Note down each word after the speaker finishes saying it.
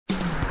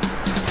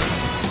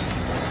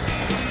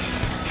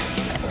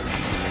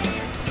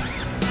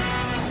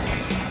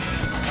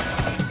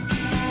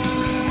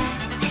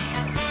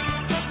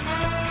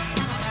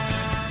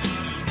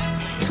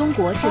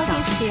国制造。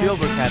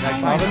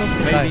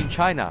Made in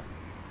China.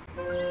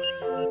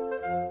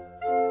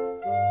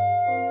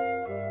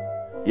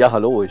 Ja,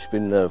 hallo, ich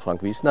bin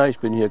Frank Wiesner, ich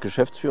bin hier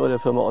Geschäftsführer der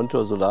Firma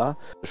Onto Solar.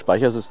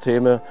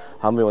 Speichersysteme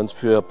haben wir uns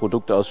für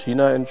Produkte aus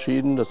China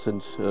entschieden, das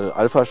sind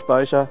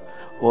Alpha-Speicher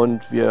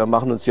und wir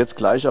machen uns jetzt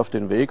gleich auf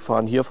den Weg,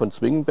 fahren hier von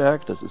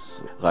Zwingenberg, das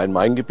ist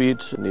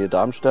Rhein-Main-Gebiet, Nähe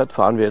Darmstadt,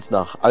 fahren wir jetzt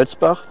nach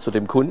Alsbach zu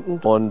dem Kunden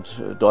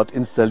und dort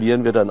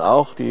installieren wir dann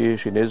auch die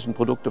chinesischen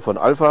Produkte von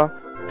Alpha.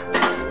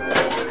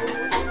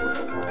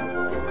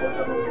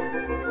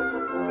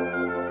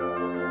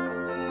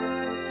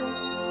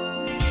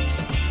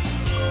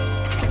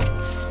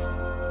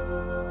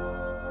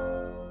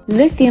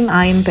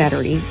 Lithium-ion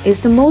battery is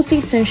the most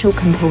essential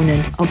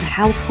component of the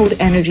household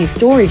energy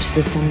storage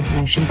system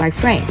mentioned by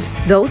Frank.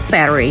 Those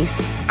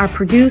batteries are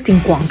produced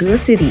in Guangde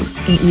City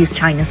in East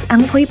China's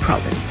Anhui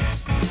province.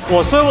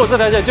 我生活这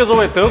条线就是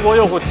为德国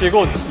用户提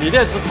供锂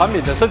电池产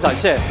品的生产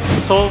线，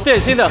从电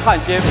芯的焊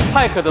接、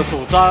派克的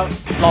组装、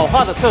老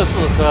化的测试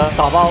和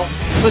打包，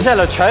实现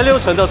了全流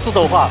程的自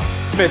动化。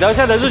每条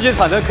线的日均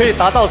产能可以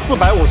达到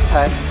450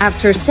台。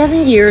After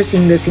 7 years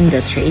in this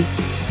industry,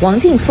 Wang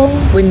Jingfeng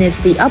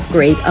witnessed the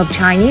upgrade of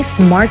Chinese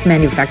smart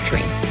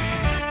manufacturing.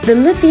 The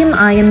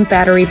lithium-ion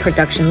battery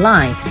production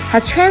line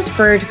has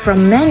transferred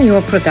from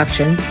manual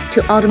production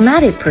to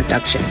automatic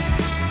production.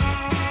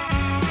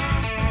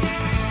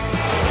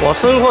 我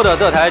身后的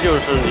这台就是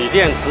锂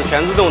电池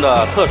全自动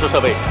的测试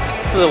设备，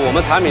是我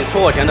们产品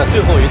出货前的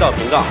最后一道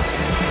屏障。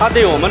它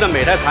对我们的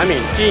每台产品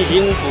进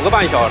行5个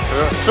半小时、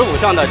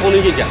15项的功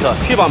能性检测，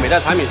确保每台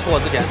产品出货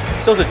之前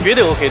都是绝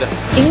对 OK 的。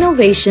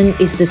Innovation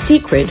is the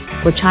secret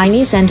for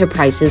Chinese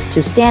enterprises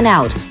to stand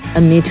out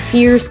amid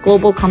fierce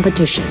global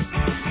competition.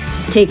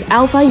 Take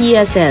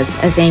AlphaESS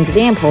as an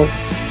example.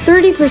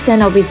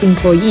 30% of its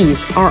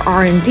employees are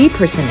R&D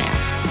personnel.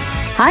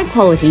 High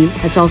quality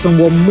has also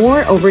won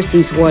more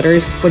overseas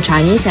orders for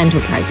Chinese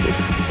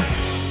enterprises.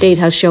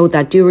 Data show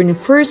that during the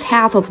first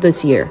half of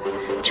this year,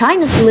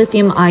 China's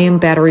lithium-ion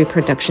battery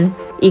production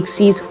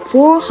exceeds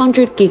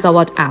 400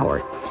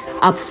 gigawatt-hour,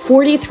 up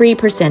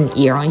 43%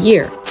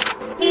 year-on-year.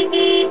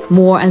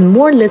 More and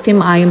more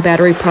lithium-ion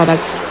battery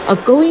products are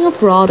going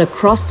abroad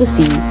across the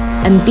sea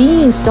and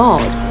being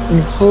installed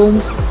in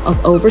homes of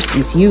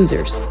overseas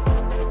users.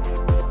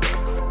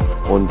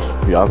 Und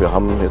ja, wir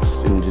haben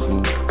jetzt in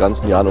diesen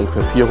ganzen Jahren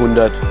ungefähr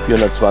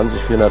 420,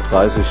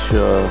 430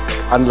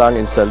 Anlagen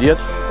installiert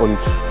und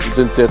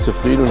sind sehr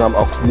zufrieden und haben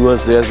auch nur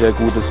sehr, sehr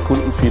gutes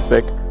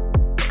Kundenfeedback.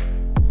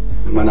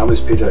 Mein Name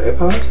ist Peter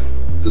Epphardt.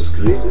 Das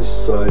Gerät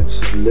ist seit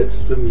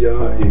letztem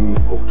Jahr im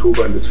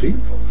Oktober in Betrieb.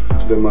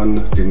 Wenn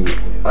man den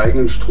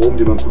eigenen Strom,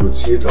 den man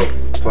produziert,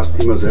 auch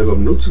fast immer selber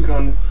benutzen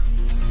kann.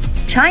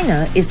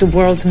 China is the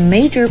world's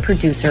major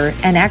producer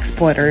and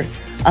exporter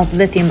of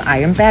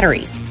lithium-ion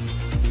batteries.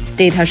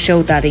 Data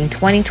show that in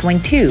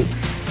 2022,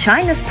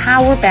 China's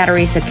power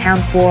batteries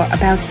account for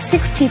about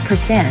 60%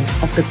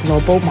 of the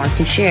global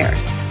market share.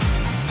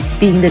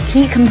 Being the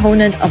key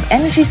component of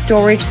energy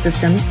storage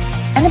systems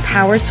and the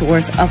power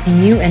source of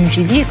new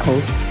energy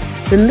vehicles,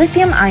 the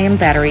lithium-ion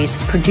batteries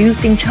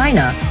produced in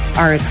China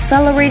are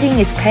accelerating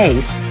its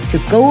pace to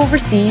go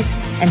overseas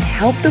and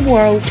help the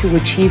world to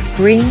achieve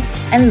green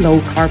and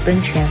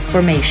low-carbon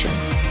transformation.